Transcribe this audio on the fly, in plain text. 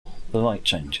the light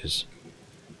changes.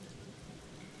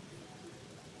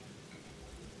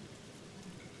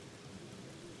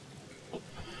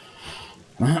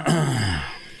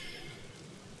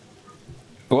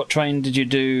 What train did you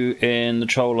do in the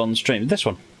troll on stream? This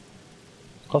one.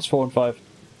 Class 4 and 5.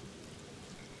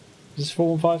 Is this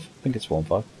 4 and 5? I think it's 4 and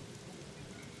 5.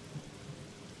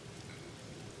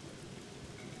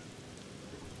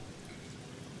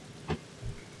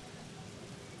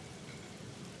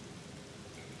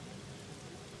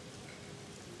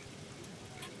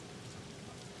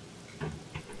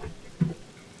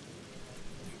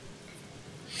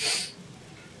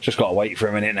 Just gotta wait for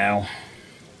a minute now.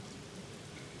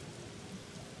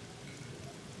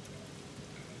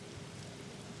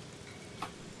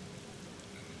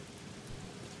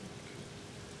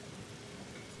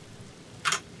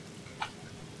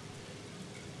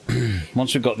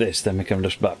 Once we've got this, then we can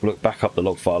just look back up the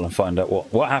log file and find out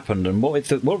what happened and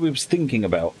what we was thinking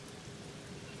about.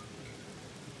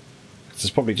 It's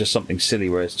probably just something silly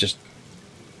where it's just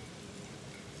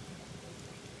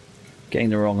getting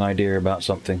the wrong idea about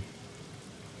something.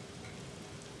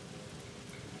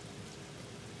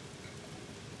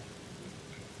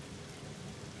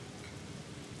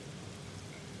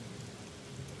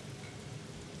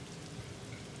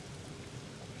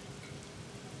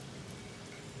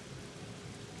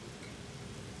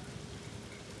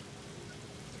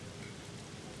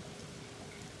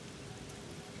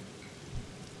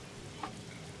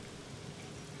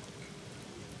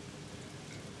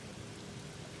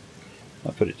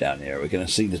 I'll put it down here. We're going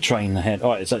to see the train ahead.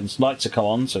 Alright, its lights are come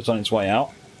on, so it's on its way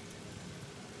out.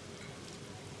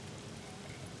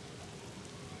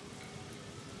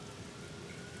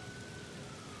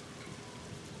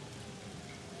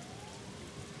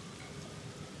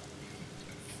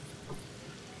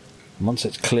 And once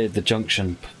it's cleared the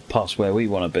junction past where we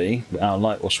want to be, our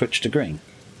light will switch to green.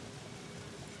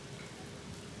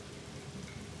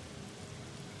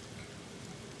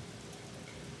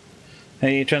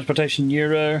 Hey, Transportation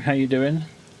Euro, how you doing?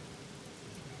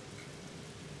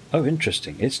 Oh,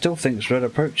 interesting. It still thinks red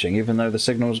approaching, even though the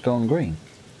signal's gone green.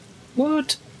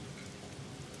 What?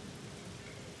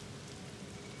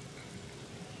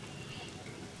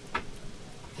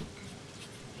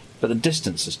 But the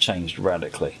distance has changed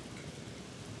radically.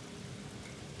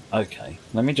 Okay,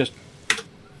 let me just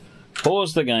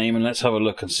pause the game and let's have a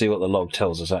look and see what the log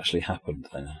tells us actually happened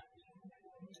then.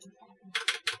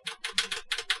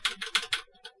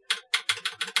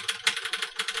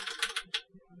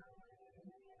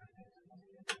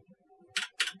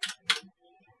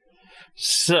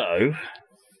 So,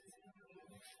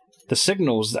 the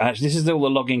signals, actually, this is all the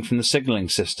logging from the signalling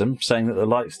system saying that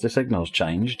the signal's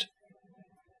changed.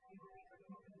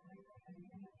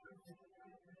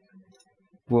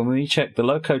 When we check, the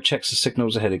loco checks the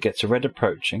signals ahead, it gets a red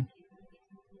approaching.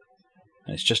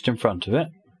 And it's just in front of it.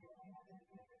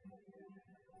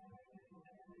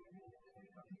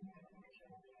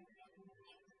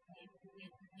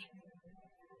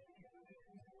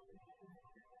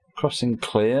 Crossing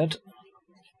cleared.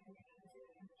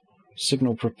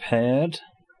 Signal prepared.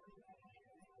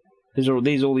 All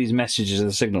these messages of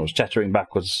the signals chattering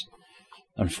backwards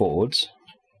and forwards.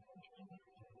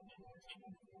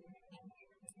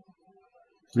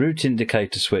 Route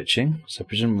indicator switching. So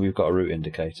presumably we've got a route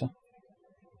indicator.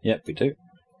 Yep, we do.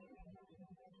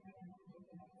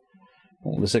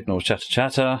 All the signals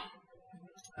chatter.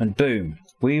 And boom.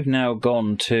 We've now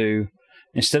gone to,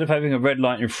 instead of having a red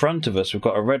light in front of us, we've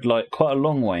got a red light quite a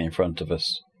long way in front of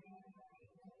us.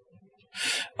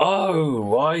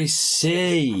 Oh, I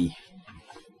see.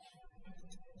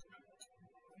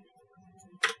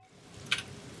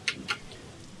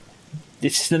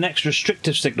 This is the next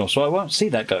restrictive signal, so I won't see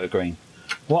that go to green.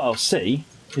 What I'll see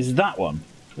is that one,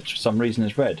 which for some reason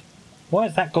is red. Why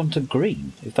has that gone to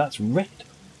green if that's red?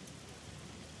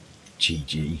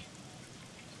 GG.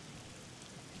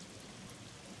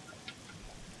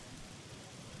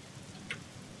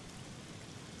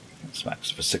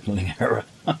 Smacks for signalling error.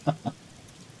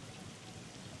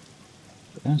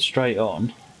 Going straight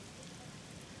on.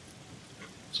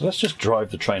 So let's just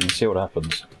drive the train and see what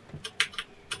happens.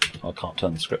 I can't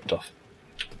turn the script off.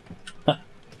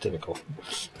 Typical.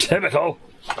 Typical!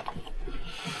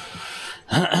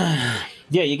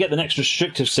 Yeah, you get the next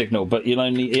restrictive signal, but you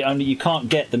can't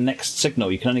get the next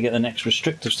signal. You can only get the next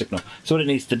restrictive signal. So what it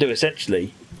needs to do is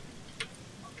actually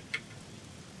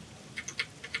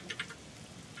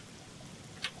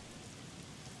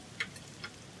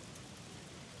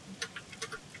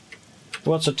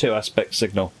what's a 2-aspect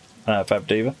signal, Fab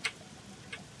Diva?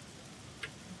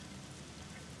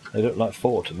 They look like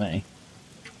 4 to me.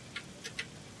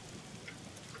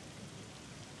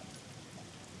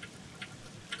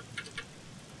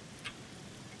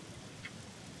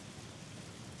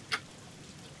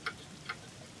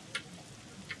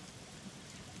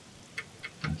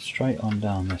 straight on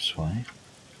down this way.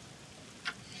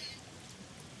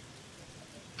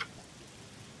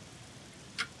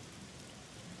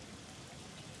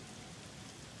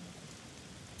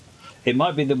 It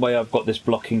might be the way I've got this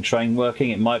blocking train working.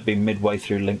 It might be midway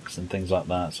through links and things like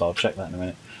that, so I'll check that in a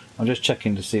minute. I'm just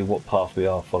checking to see what path we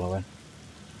are following.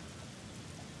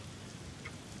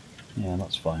 Yeah,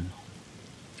 that's fine.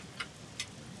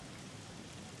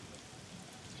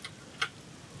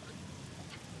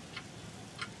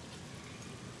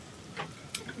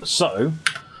 So,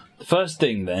 the first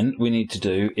thing then we need to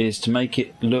do is to make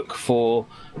it look for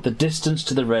the distance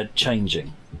to the red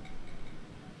changing.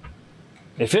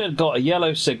 If it had got a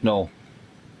yellow signal,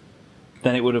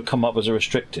 then it would have come up as a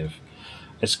restrictive.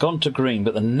 It's gone to green,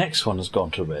 but the next one has gone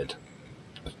to red.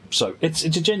 So it's a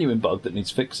genuine bug that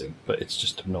needs fixing, but it's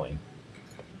just annoying.